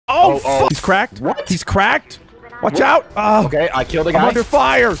Oh, He's cracked. What? He's cracked. Watch out. Oh, okay, I killed a guy. I'm under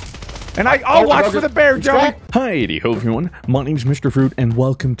fire. And watch for the bear, Joey. Hi, ho, everyone. My name's Mr. Fruit, and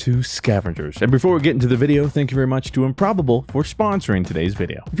welcome to Scavengers. And before we get into the video, thank you very much to Improbable for sponsoring today's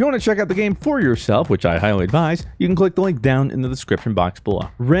video. If you want to check out the game for yourself, which I highly advise, you can click the link down in the description box below.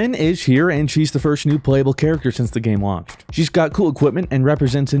 Ren is here, and she's the first new playable character since the game launched. She's got cool equipment and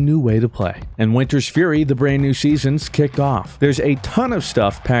represents a new way to play. And Winter's Fury, the brand new season's kicked off. There's a ton of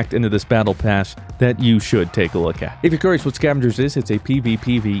stuff packed into this battle pass that you should take a look at. If you're curious what Scavengers is, it's a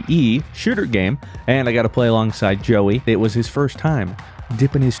PvPvE shooter game, and I got to play alongside Joey. It was his first time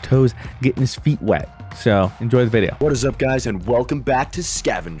dipping his toes, getting his feet wet. So enjoy the video. What is up, guys, and welcome back to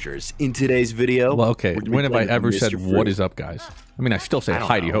Scavengers. In today's video, well, okay, when have I ever said what is up, guys? I mean, I still say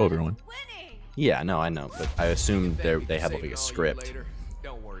hi ho, everyone. Yeah, no, I know, but I assume they have like a script.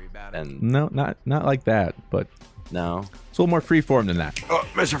 And no, not like that, but no, it's a little more freeform than that. Oh,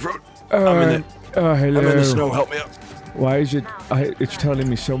 Mr. Fruit, hello. I'm in the snow. Help me up. Why is it? It's telling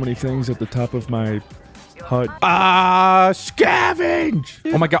me so many things at the top of my HUD. Scavenge!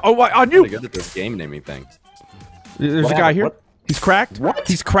 Oh my god! Oh, what on you? Really good at this game naming thing. There's a guy here. What? He's cracked. What?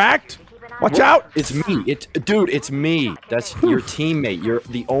 He's cracked. Watch out! It's me. Dude, it's me. That's your teammate. You're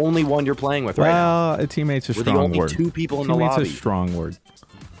the only one you're playing with right now. Well, a teammate's a We're strong the only word. Two people in the lobby. Teammate's a strong word.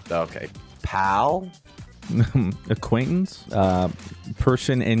 Okay, pal. Acquaintance,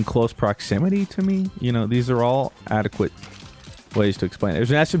 person in close proximity to me. You know, these are all adequate ways to explain it.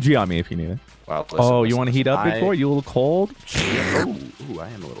 There's an SMG on me if you need it. Wow, listen, you want to heat up, big boy? You a little cold? Ooh, I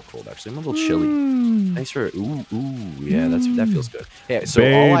am a little cold actually. I'm a little chilly. Thanks for yeah, that feels good. Yeah, so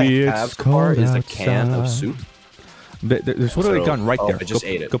baby, all I have so far is a can of soup. There's literally a gun right there. I just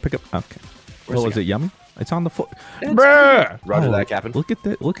ate it. Go pick up. Okay. Well, is it yummy? It's on the foot. Roger that, Captain. Look at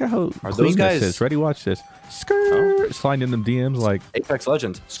that. Look at how Are clean those guys... this is. Ready? Watch this. Skirt. Slide in them DMs like Apex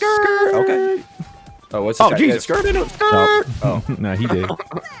Legends. Skirt. Okay. Oh, what's this guy? Jesus. Skirt into it. Oh, no, he did.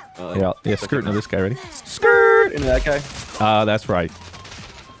 Yeah, skirt into this guy. Ready? Skirt into that guy. That's right.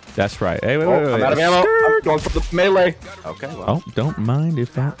 That's right. Hey, wait. I'm out of ammo. I'm going for the melee. Okay. Well. Oh, don't mind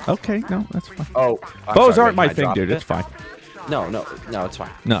if I. Okay, no, that's fine. Oh, bows aren't my thing, dude. It's fine. No, it's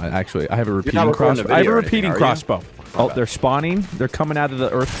fine. No, actually, I have a repeating crossbow. I have a repeating crossbow. Oh, they're spawning. They're coming out of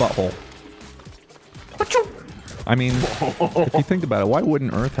the Earth butthole. I mean, if you think about it, why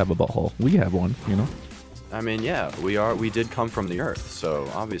wouldn't Earth have a butthole? We have one, you know. I mean, yeah, we did come from the Earth, so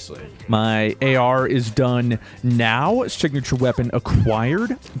obviously. My AR is done now. Signature weapon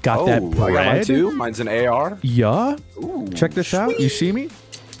acquired. Got that bread. I got mine too. Mine's an AR. Yeah. Ooh, check this out. You see me?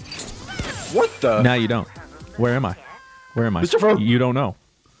 What the? No, you don't. Where am I? Where am I? Mr. Fruit. You don't know.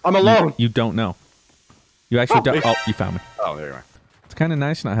 I'm alone. You don't know. You actually don't. Oh, you found me. Oh, there you are. It's kind of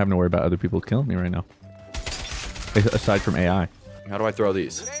nice not having to worry about other people killing me right now. Aside from AI. How do I throw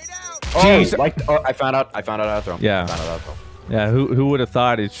these? Jeez. I found out how to throw them. Yeah. I found out how to throw them. Yeah, who would have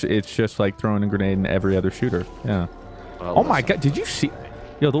thought it's just like throwing a grenade in every other shooter. Yeah. Well, oh my god, did you see?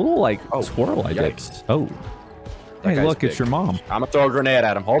 Yo, the little like swirl I did. Yikes. Oh. Hey, look, it's your mom. I'm gonna throw a grenade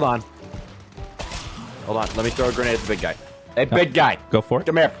at him. Hold on. Let me throw a grenade at the big guy. Hey, big guy. Go for it.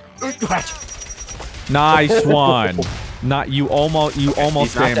 Come here. Nice one. Not you. Almost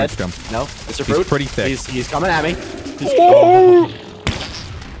damaged him. No, Mr. Fruit. He's pretty thick. He's coming at me.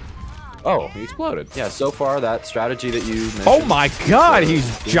 Oh, he exploded. Yeah. So far, that strategy that you mentioned. Oh my God,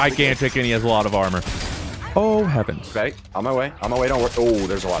 he's gigantic and he has a lot of armor. Oh heavens. Okay, on my way. Don't worry. Oh,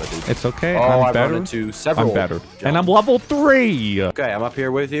 there's a lot of dudes. It's okay. I've run into several. I'm better. And I'm level 3. Okay, I'm up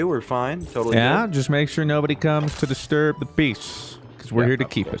here with you. We're fine. Totally. Yeah, good. just make sure nobody comes to disturb the peace, because we're here to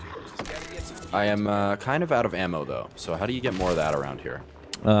keep it. I am kind of out of ammo though. So how do you get more of that around here?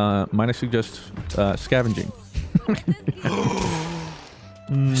 Might I suggest scavenging?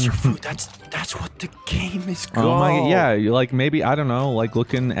 Mr. Fruit, that's what the game is called. Oh my, yeah, like maybe, I don't know, like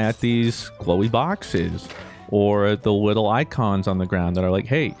looking at these glowy boxes or the little icons on the ground that are like,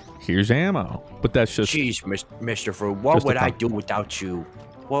 hey, here's ammo. But that's just... Jeez, Mr. Fruit, what would I do without you?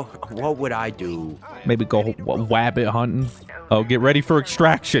 What would I do? Maybe go wabbit hunting. Oh, get ready for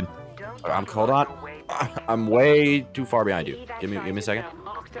extraction. Hold on. I'm way too far behind you. Give me a second.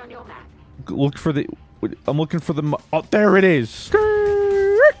 Look for the... I'm looking for the... Oh, there it is.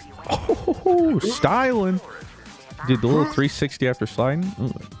 Oh, styling. Did the little 360 after sliding.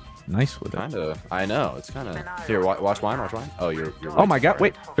 Ooh, nice with it. Kinda. I know. It's kind of... Here, watch mine. Oh, you're oh my god.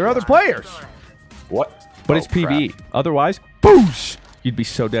 Wait. There are other players. What? But it's PvE. Otherwise, boosh. You'd be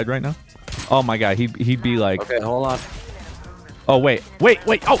so dead right now. Oh my god. He'd be like... Okay, hold on. Oh, wait.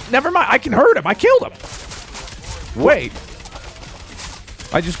 Oh, never mind. I can hurt him. I killed him. Wait.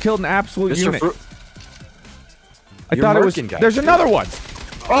 I just killed an absolute unit. I thought it was... There's another one.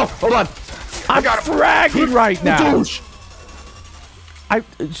 Oh, hold on. I'm fragging right now.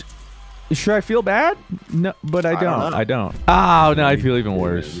 Should I feel bad? No, but I don't. I don't. Oh, no, I feel even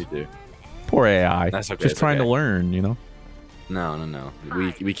worse. You do. Poor AI. That's okay. Just trying to learn, you know? No.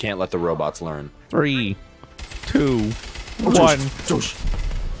 We can't let the robots learn. 3, 2, 1.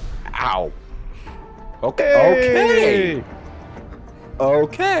 Ow. Okay.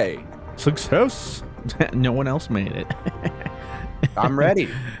 Okay. Success. No one else made it. I'm ready.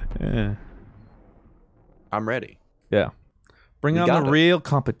 Yeah. I'm ready. Yeah. Bring on the real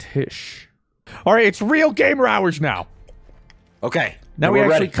competition. All right, it's real gamer hours now. Okay. Now we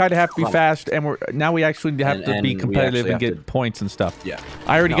actually kind of have to be fast, and now we actually have to be competitive and get points and stuff. Yeah.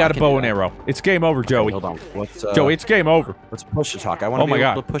 I already got a bow and arrow. It's game over, Joey. Hold on. Joey, it's game over. Let's push to talk. I want to be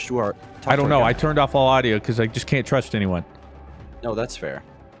able to push to our. I don't know. I turned off all audio because I just can't trust anyone. No, that's fair.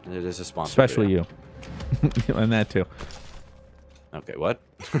 It is a sponsor. Especially you. And that too. Okay, what?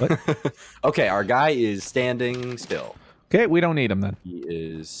 Okay, our guy is standing still. Okay, we don't need him then. He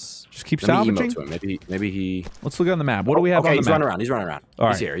is. Just keep salvaging. To him. Maybe he. Let's look on the map. What do we have on the map? He's running around. He's running around. All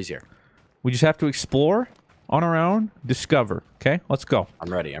he's here. He's here. We just have to explore on our own, discover. Okay, let's go.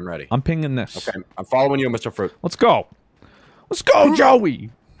 I'm ready. I'm ready. I'm pinging this. Okay, I'm following you, Mr. Fruit. Let's go. Let's go, Joey.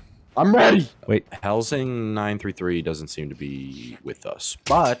 I'm ready. Wait. Helsing 933 doesn't seem to be with us,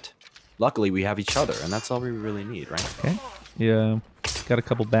 but luckily we have each other, and that's all we really need, right? Okay. Yeah. Got a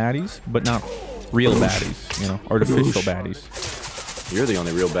couple baddies, but not real baddies. You know, artificial baddies. You're the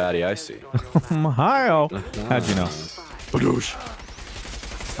only real baddie I see. Hi-oh. How'd you know?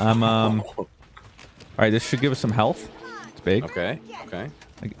 All right, this should give us some health. It's big. Okay.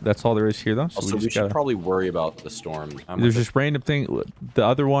 That's all there is here, though. So also, we should probably worry about the storm. There's this random thing. The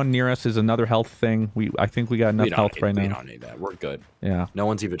other one near us is another health thing. I think we got enough health right now. We don't need that. We're good. Yeah. No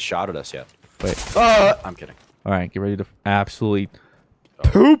one's even shot at us yet. Wait. I'm kidding. All right, get ready to absolutely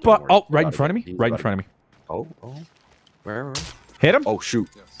poop. Oh, right in front of me. Right in front of me. Oh. Where? Hit him. Oh, shoot.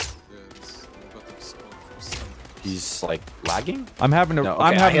 He's like lagging. I'm having to.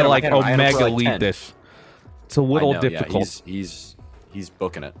 I'm having to like omega lead this. It's a little difficult. Yeah, he's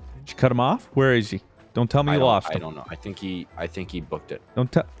booking it. Did you cut him off? Where is he? Don't tell me you lost him. I don't know. I think he booked it.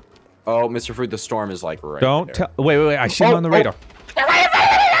 Don't tell. Oh, Mr. Fruit, the storm is like right. Don't tell. Wait. I see him on the radar.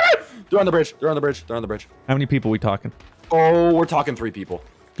 They're on the bridge. They're on the bridge. How many people are we talking? Oh, we're talking 3 people.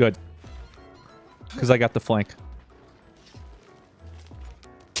 Good. Because I got the flank.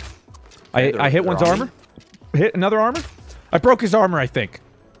 I hit one's armor. Hit another armor. I broke his armor, I think.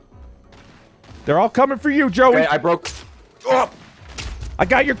 They're all coming for you, Joey. Okay, I broke. Oh. I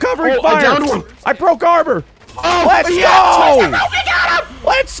got your covering fire. I downed one. I broke armor. Oh, let's go. We got him.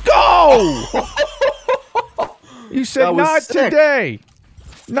 Let's go. You said not today.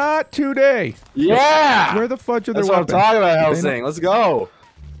 Not today. Yeah. Where the fudge are their weapons? That's what I'm talking about, Helsing. Let's go.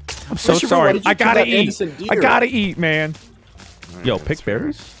 I'm so sorry. I gotta eat. I gotta eat, man. Right, yo, pick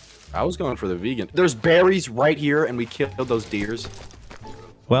berries? I was going for the vegan. There's berries right here, and we killed those deers.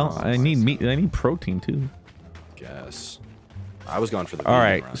 Well, I need meat. I need protein, too. Guess. I was going for the vegan. All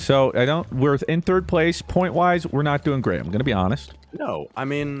right, run. so we're in 3rd place. Point-wise, we're not doing great. I'm going to be honest. No, I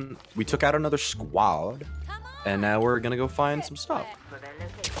mean, we took out another squad, and now we're going to go find some stuff.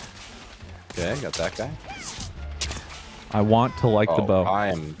 Okay, got that guy. I want to like the bow. I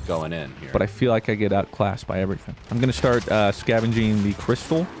am going in here. But I feel like I get outclassed by everything. I'm going to start scavenging the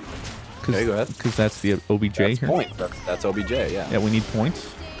crystal. Okay, go ahead. Because that's the OBJ that's here. Point. That's OBJ, yeah. Yeah, we need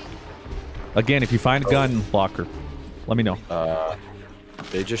points. Again, if you find a gun locker, let me know.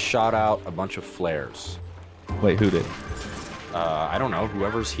 They just shot out a bunch of flares. Wait, who did? I don't know.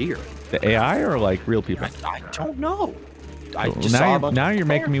 Whoever's here. The AI or like real people? I don't know. I well, just saw a bunch now you're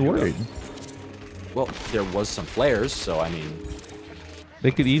making me worried. Well, there was some flares, so I mean...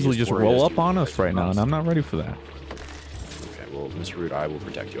 They could easily just roll up on us right now, and I'm not ready for that. Okay, well, Mr. Root, I will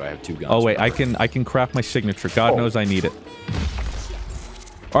protect you. I have 2 guns. Oh, wait, I can craft my signature. God knows I need it.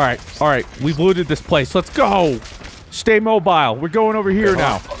 All right, we've looted this place. Let's go! Stay mobile. We're going over here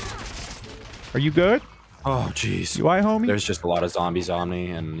now. Are you good? Oh, jeez. You alright, homie? There's just a lot of zombies on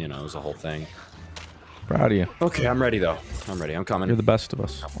me, and, you know, it was a whole thing. Proud of you. Okay, I'm ready, though. I'm ready. I'm coming. You're the best of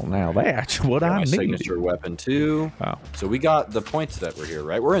us. Well, now that's what I need. Signature weapon, too. Wow. So we got the points that were here,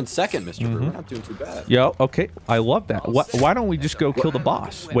 right? We're in 2nd, Mr. Brew. We're not doing too bad. Yo, okay. I love that. Why don't we just go kill the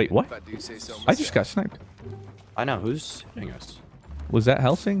boss? Wait, what? I just got sniped. I know. Who's hitting us? Was that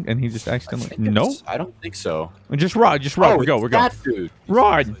Helsing? And he just accidentally... No? I don't think so. Just run. Just run. We're going. Dude.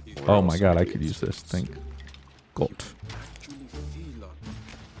 Run! Oh, my God. I could use this thing. Gold.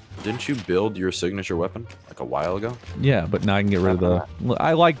 Didn't you build your signature weapon like a while ago? Yeah, but now I can get rid of the...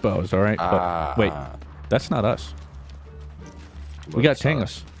 I like bows, all right? But wait, that's not us. We got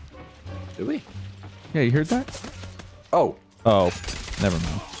Tangus. Did we? Yeah, you heard that? Oh. Oh, never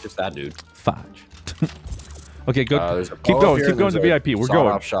mind. Just that dude. Fudge. Okay, good. Keep Keep going to VIP. We're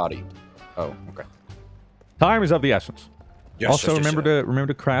going. Shoddy. Oh, okay. Time is of the essence. Yes, Also, yes, remember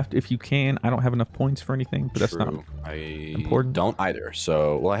to craft if you can. I don't have enough points for anything, but that's not important. Don't either.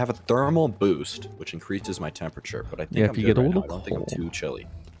 So, well, I have a thermal boost, which increases my temperature, but I think if you get a little cold. I don't think I'm too chilly.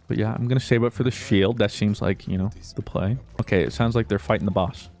 But yeah, I'm gonna save up for the shield. That seems like, you know, the play. Okay, it sounds like they're fighting the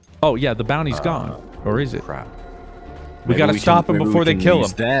boss. Oh yeah, the bounty's gone, or is it? Crap. We gotta stop them before they kill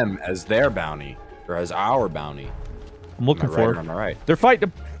use them as their bounty, or as our bounty. I'm looking for. Am I right? They're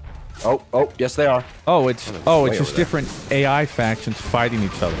fighting. Oh, yes they are. Oh, it's just different AI factions fighting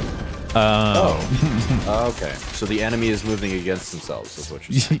each other. Okay. So the enemy is moving against themselves. That's what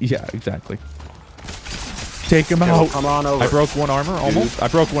you're saying. Yeah, exactly. Take him out. Come on over. I broke one armor, almost. I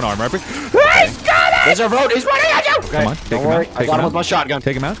broke one armor. He's got it! There's a vote. He's running at you! Okay. Come on, take him out. I got him with my shotgun.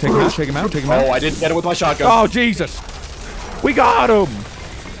 Take him out, take him out, take him out, take him out. Oh, I didn't get him with my shotgun. Oh, Jesus. We got him.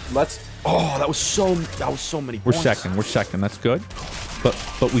 Oh, that was so many points. We're second. That's good.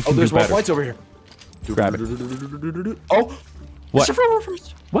 But we can do there's better. more points over here. Grab it. Oh, what? Mr. Fro, we're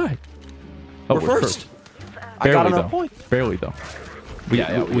first. What? Oh, we're first. Barely, I got enough points. Barely though. We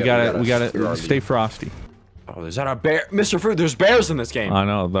gotta stay frosty. Oh, is that a bear? Mr. Fruit, there's bears in this game. I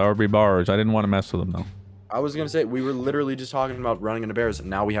know, there be bars. I didn't want to mess with them though. I was gonna say, we were literally just talking about running into bears,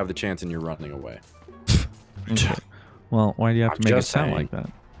 and now we have the chance and you're running away. Okay. Well, why do you have to make it sound like that?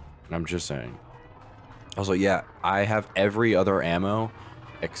 I'm just saying. Also, yeah, I have every other ammo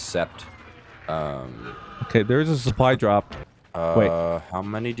except okay, there's a supply drop. Wait. How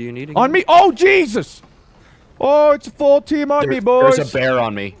many do you need again? On me! Oh, Jesus! Oh, it's a full team on me, boys! There's a bear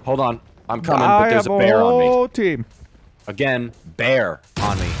on me. Hold on. I'm coming, but there's a bear on me. Whole team. Again, bear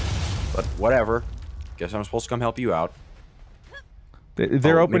on me. But whatever. Guess I'm supposed to come help you out.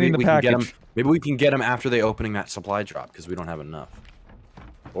 They're opening the package. Maybe we can get them after they opening that supply drop, because we don't have enough.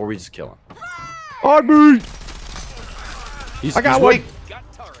 Or we just kill him. On me! I got one!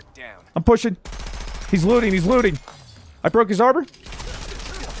 I'm pushing. He's looting. I broke his armor.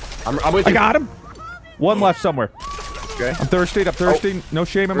 I'm with you. I got him. One left somewhere. Okay. I'm thirsty. No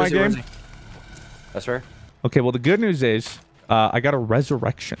shame in my game. That's fair. Okay, well, the good news is I got a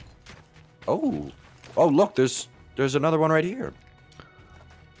resurrection. Oh, look, there's another one right here.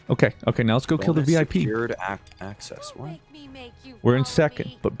 Okay, now let's go kill the VIP. Secured access. What? We're in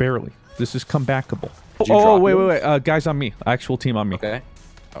second, but barely. This is comebackable. Oh, wait. Guys on me. Actual team on me. Okay.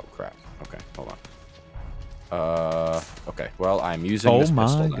 Oh, crap. Okay, hold on. Okay. Well, I'm using this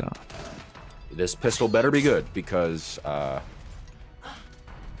pistol. Oh, my God. This pistol better be good, because,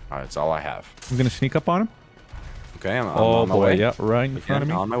 that's all I have. I'm gonna sneak up on him. Okay, I'm on my way. Yeah, right in front of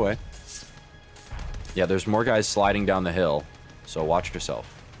me. On my way. Yeah, there's more guys sliding down the hill, so watch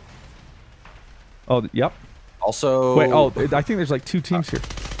yourself. Oh, yep. Also... Wait, I think there's like 2 teams here.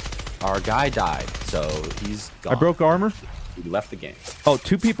 Our guy died, so he's gone. I broke armor. He left the game. Oh,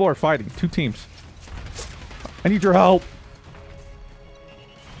 2 people are fighting. 2 teams. I need your help.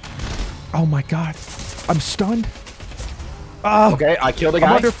 Oh my God. I'm stunned. Okay, I killed a guy.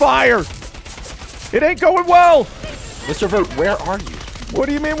 I'm under fire. It ain't going well. Mr. Vote, where are you? What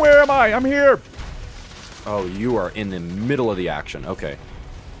do you mean, where am I? I'm here. Oh, you are in the middle of the action. Okay.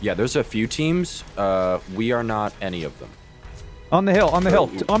 Yeah, there's a few teams. We are not any of them. On the hill, on the hill.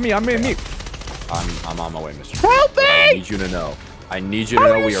 On me, me. I'm on my way, Mr. Help me! I need you to know. We are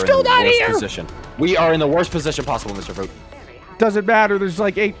in the worst position. We are in the worst position possible, Mr. Vote. Doesn't matter. There's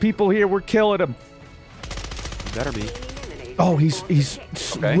like 8 people here. We're killing him. Better be. Oh, he's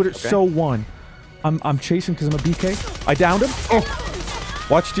so one. I'm chasing because I'm a BK. I downed him. Oh,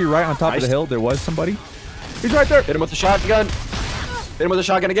 watch to your right on top of the hill. There was somebody. He's right there. Hit him with the shotgun. Hit him with the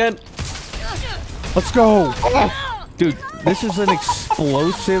shotgun again. Let's go. Oh. Dude, this is an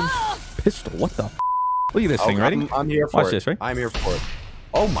explosive pistol. What the? Look at this thing. Ready? I'm here for it. Watch this, right? I'm here for it.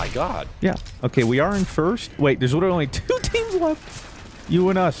 Oh my God. Yeah. Okay, we are in first. Wait, there's literally only 2 teams left. You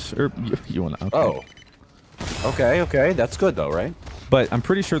and us, or you and us. Okay. Oh. Okay. That's good though, right? But I'm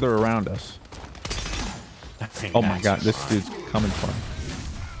pretty sure they're around us. Oh my God, this dude's coming for him.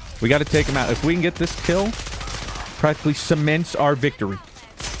 We got to take him out. If we can get this kill, practically cements our victory.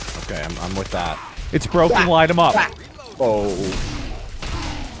 Okay, I'm with that. It's broken. Light him up. Oh.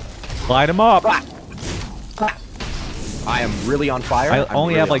 Light him up. I am really on fire. I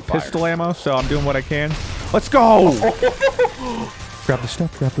only have like pistol ammo, so I'm doing what I can. Let's go. Grab the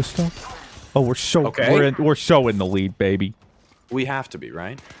stuff. Oh, we're so we're so in the lead, baby. We have to be,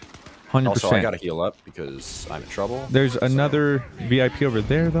 right? 100%. Also, I gotta heal up because I'm in trouble. There's another VIP over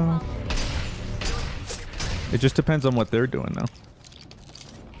there, though. It just depends on what they're doing, though.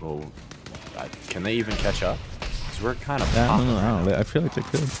 Oh, can they even catch up? Because we're kind of... I don't know. I feel like they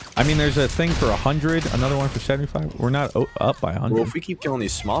could. I mean, there's a thing for 100, another one for 75. We're not up by 100. Well, if we keep killing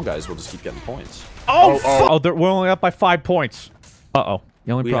these small guys, we'll just keep getting points. Oh, we're only up by 5 points. Uh-oh.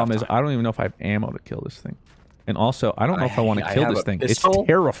 The only problem is I don't even know if I have ammo to kill this thing. And also, I don't know if I want to kill this thing. Pistol. It's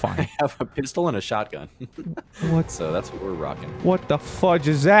terrifying. I have a pistol and a shotgun. What? So that's what we're rocking. What the fudge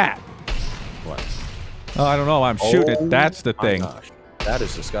is that? What? Oh, I don't know. I'm shooting it. That's the thing. Gosh. That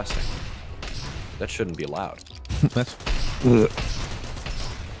is disgusting. That shouldn't be allowed. That's...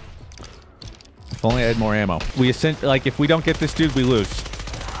 If only I had more ammo. Like, if we don't get this dude, we lose.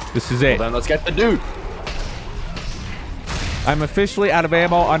 This is it. Well, then let's get the dude. I'm officially out of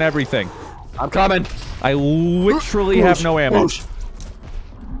ammo on everything. I'm coming. I literally have no ammo. Whoosh.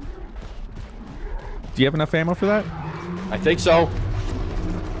 Do you have enough ammo for that? I think so.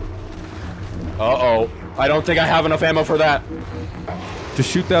 Uh-oh. I don't think I have enough ammo for that. Just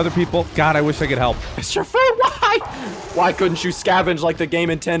shoot the other people. God, I wish I could help. Mr. Fruit, why? Why couldn't you scavenge like the game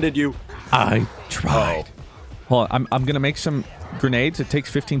intended you? I tried. Hold on. I'm going to make some grenades. It takes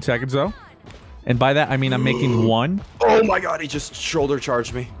 15 seconds, though. And by that, I mean I'm making one. Oh, my God. He just shoulder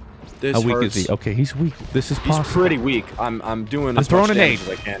charged me. This How weak hurts. is he? Okay, he's weak. This is possible. He's pretty weak. I'm doing as throwing much a nade.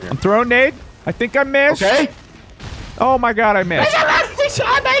 damage as I can here. I'm throwing a nade. I think I missed. Okay. Oh, my God, I missed.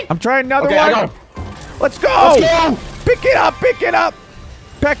 I'm trying another one. I got him. Let's go. Let's go. Pick it up. Pick it up.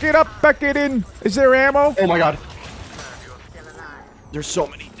 Pack it up. Pack it in. Is there ammo? Oh, my God. There's so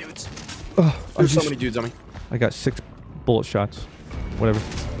many dudes. There's so many dudes on me. I got 6 bullet shots. Whatever.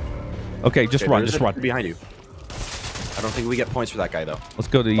 Okay, just run. Just run. Behind you. I don't think we get points for that guy, though. Let's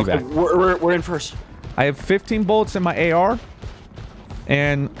go to evac. Okay, we're in first. I have 15 bullets in my AR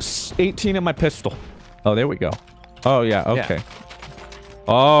and 18 in my pistol. Oh, there we go. Oh, yeah. Okay.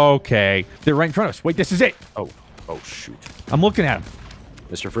 Yeah. Okay. They're right in front of us. Wait, this is it. Oh, shoot. I'm looking at him.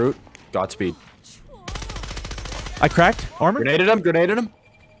 Mr. Fruit, Godspeed. I cracked armor. Grenaded him.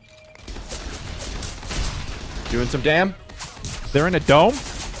 Doing some damn. They're in a dome.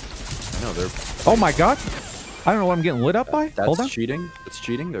 No, they're... Oh, my God. I don't know what I'm getting lit up by. Hold on. That's cheating. It's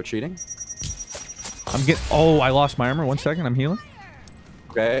cheating. They're cheating. I'm getting... Oh, I lost my armor. 1 second. I'm healing.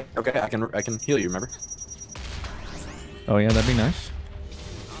 Okay. I can heal you, remember? Oh, yeah. That'd be nice.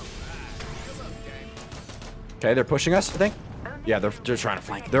 Okay, they're pushing us, I think. Yeah, they're trying to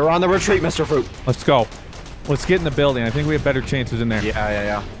flank. They're on the retreat, Mr. Fruit. Let's go. Let's get in the building. I think we have better chances in there.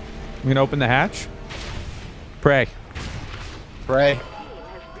 Yeah. I'm going to open the hatch. Pray.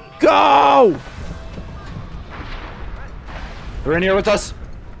 Go! They're in here with us.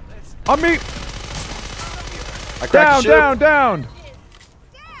 On me. Down.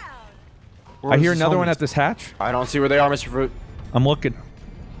 I hear another one at this hatch. I don't see where they are, Mr. Fruit. I'm looking.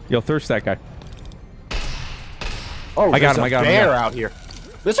 Yo, thirst that guy. Oh, I got him. There's a bear out here.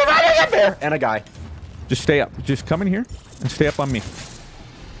 There's a bear and a guy. Just stay up. Just come in here and stay up on me.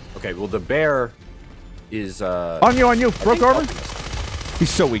 Okay, well, the bear is... On you. Broke armor.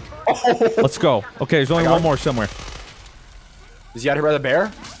 He's so weak. Oh. Let's go. Okay, there's only one more somewhere. Is he out here by the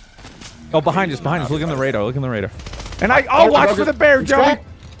bear? Oh, behind us. Look in the radar. And watch for the bear, Joey.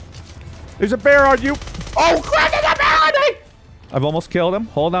 There's a bear on you. Oh, crap, there's a bear on me. I've almost killed him.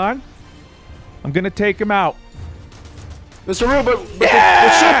 Hold on. I'm going to take him out. Mr. Rube,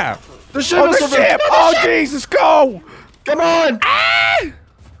 yeah! The ship! Oh, Jesus, go! Come on!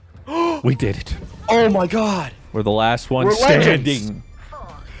 We did it. Oh, my God. We're the last one standing.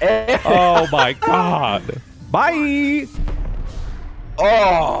 Oh, my God. Bye!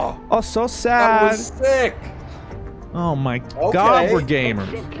 Oh, so sad. That was sick. Oh, my God, we're gamers.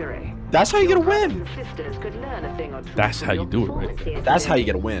 That's how you get a win. That's how you do it, right? That's how you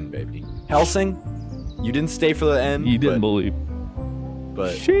get a win, baby. Helsing, you didn't stay for the end. You didn't believe.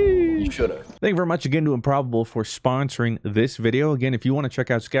 But you should have. Thank you very much again to Improbable for sponsoring this video. Again, if you want to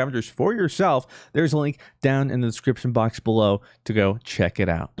check out Scavengers for yourself, there's a link down in the description box below to go check it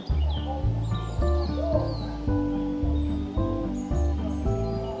out.